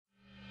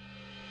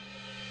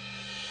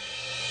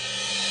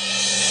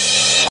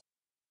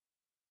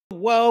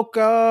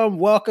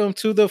Welcome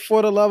to the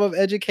For the Love of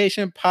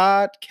Education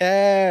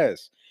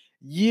podcast.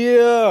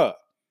 Yeah,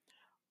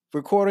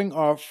 recording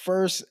our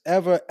first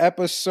ever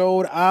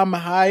episode. I'm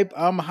hype.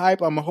 I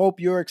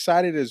hope you're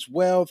excited as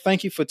well.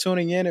 Thank you for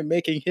tuning in and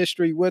making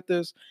history with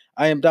us.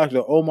 I am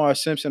Dr. Omar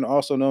Simpson,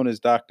 also known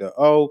as Dr.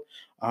 O.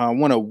 I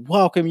want to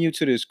welcome you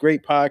to this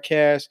great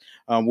podcast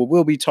where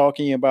we'll be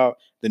talking about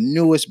the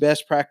newest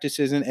best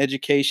practices in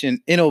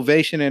education,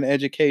 innovation in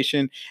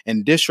education,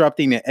 and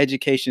disrupting the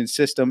education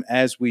system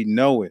as we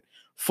know it.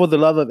 For the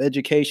Love of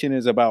Education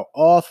is about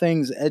all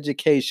things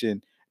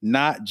education,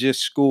 not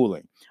just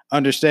schooling.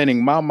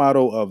 Understanding my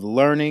motto of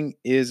learning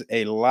is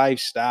a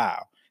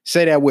lifestyle.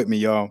 Say that with me,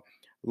 y'all.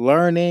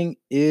 Learning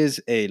is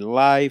a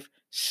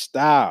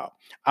lifestyle.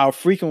 I'll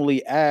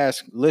frequently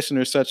ask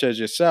listeners such as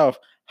yourself,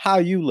 how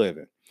you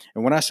living?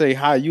 And when I say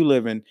how you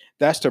living,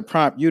 that's to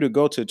prompt you to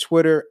go to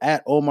Twitter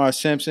at Omar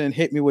Simpson.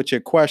 Hit me with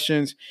your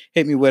questions.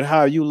 Hit me with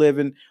how you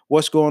living.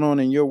 What's going on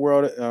in your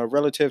world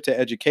relative to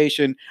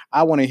education?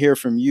 I want to hear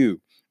from you.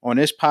 On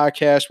this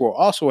podcast, we'll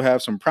also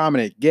have some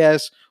prominent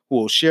guests who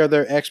will share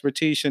their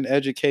expertise in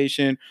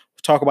education,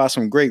 talk about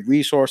some great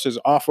resources,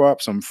 offer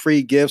up some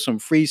free gifts, some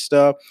free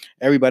stuff.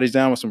 Everybody's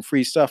down with some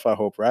free stuff, I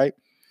hope, right?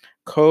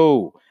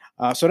 Cool.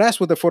 So that's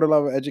what the For the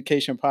Love of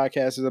Education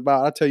podcast is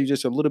about. I'll tell you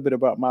just a little bit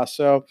about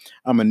myself.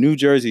 I'm a New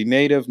Jersey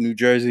native, New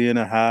Jersey in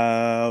the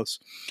house.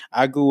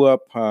 I grew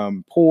up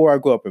poor. I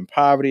grew up in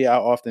poverty. I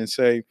often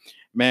say,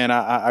 man,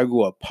 I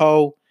grew up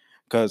poor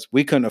because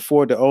we couldn't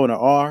afford to own an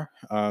R.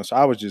 So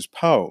I was just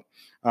poor.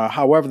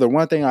 However, the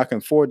one thing I can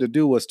afford to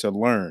do was to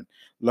learn.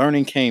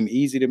 Learning came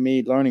easy to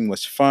me. Learning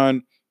was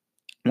fun.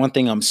 One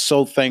thing I'm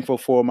so thankful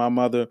for my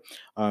mother,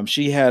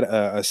 she had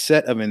a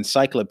set of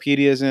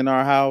encyclopedias in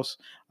our house.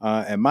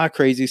 And my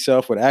crazy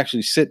self would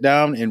actually sit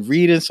down and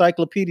read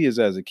encyclopedias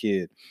as a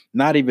kid,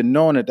 not even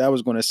knowing that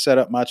was going to set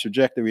up my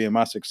trajectory and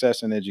my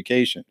success in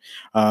education.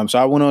 So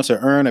I went on to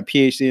earn a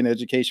PhD in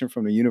education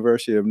from the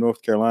University of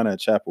North Carolina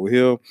at Chapel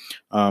Hill.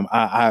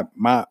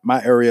 My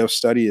area of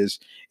study is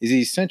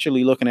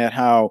essentially looking at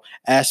how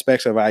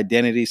aspects of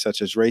identity,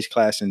 such as race,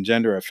 class, and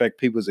gender, affect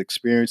people's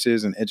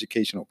experiences in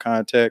educational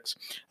contexts.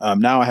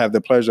 Now I have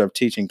the pleasure of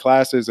teaching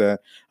classes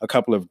at a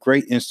couple of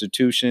great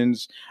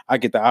institutions. I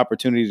get the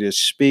opportunity to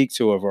speak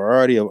to a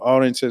variety of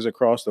audiences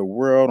across the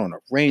world on a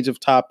range of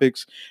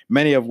topics,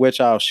 many of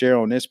which I'll share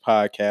on this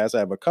podcast. I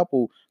have a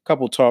couple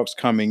talks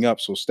coming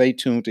up, so stay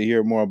tuned to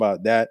hear more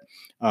about that.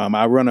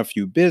 I run a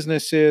few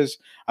businesses.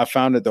 I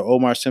founded the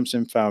Omar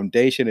Simpson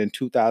Foundation in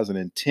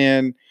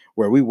 2010,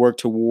 where we work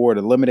toward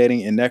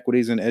eliminating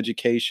inequities in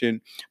education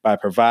by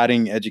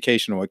providing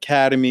educational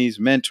academies,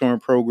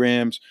 mentoring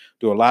programs,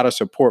 do a lot of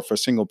support for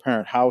single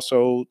parent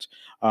households.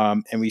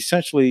 And we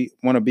essentially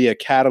want to be a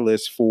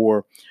catalyst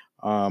for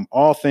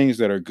all things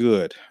that are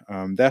good.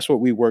 That's what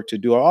we work to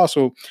do. I've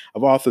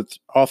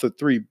authored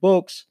 3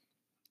 books.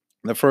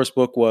 The first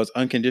book was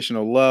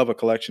Unconditional Love, a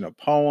collection of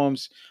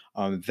poems.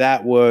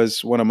 That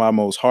was one of my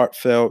most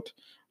heartfelt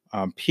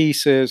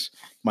pieces.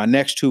 My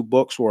next 2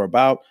 books were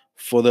about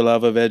For the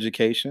Love of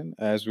Education,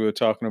 as we were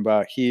talking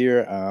about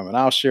here. And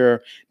I'll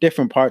share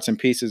different parts and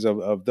pieces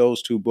of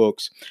those 2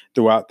 books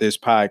throughout this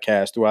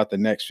podcast, throughout the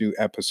next few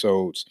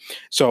episodes.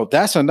 So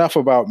that's enough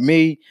about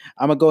me.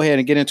 I'm going to go ahead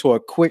and get into a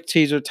quick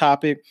teaser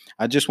topic.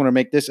 I just want to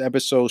make this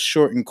episode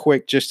short and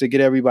quick just to get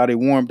everybody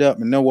warmed up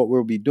and know what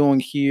we'll be doing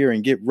here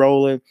and get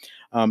rolling.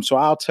 So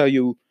I'll tell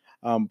you,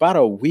 about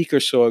a week or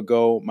so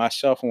ago,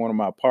 myself and one of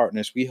my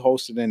partners, we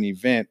hosted an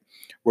event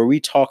where we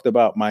talked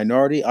about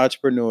minority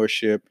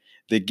entrepreneurship,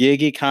 the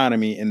gig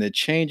economy, and the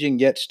changing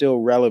yet still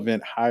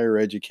relevant higher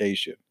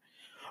education.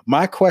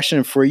 My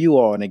question for you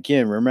all, and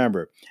again,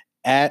 remember,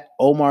 at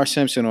Omar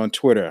Simpson on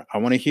Twitter, I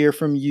want to hear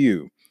from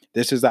you.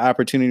 This is the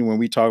opportunity when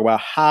we talk about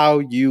how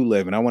you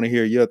live, and I want to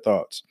hear your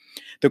thoughts.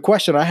 The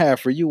question I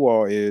have for you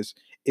all is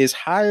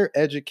higher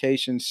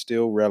education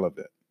still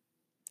relevant?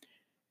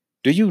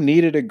 Do you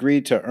need a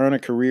degree to earn a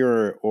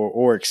career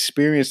or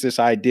experience this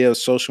idea of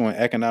social and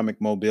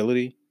economic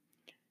mobility?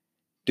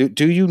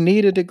 Do you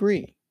need a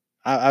degree?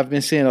 I've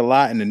been seeing a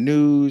lot in the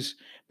news,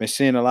 been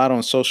seeing a lot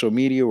on social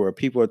media where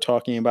people are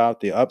talking about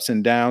the ups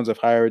and downs of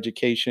higher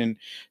education.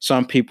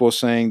 Some people are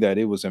saying that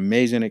it was an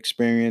amazing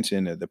experience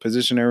and the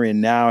position they're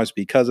in now is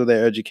because of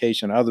their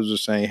education. Others are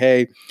saying,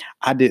 hey,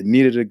 I didn't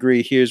need a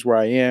degree. Here's where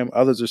I am.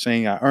 Others are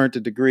saying I earned a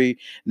degree.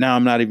 Now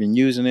I'm not even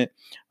using it.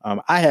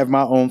 I have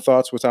my own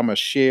thoughts, which I'm going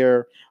to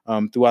share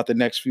throughout the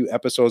next few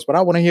episodes, but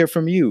I want to hear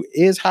from you.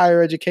 Is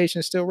higher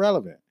education still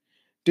relevant?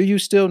 Do you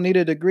still need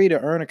a degree to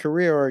earn a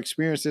career or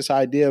experience this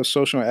idea of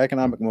social and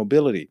economic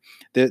mobility,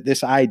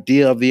 this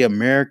idea of the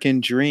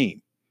American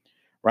dream,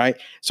 right?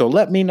 So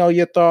let me know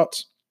your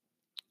thoughts.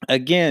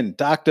 Again,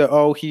 Dr.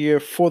 O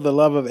here for the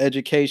love of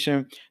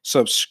education.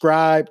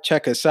 Subscribe,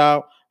 check us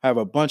out. I have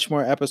a bunch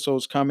more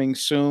episodes coming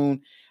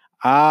soon.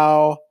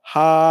 I'll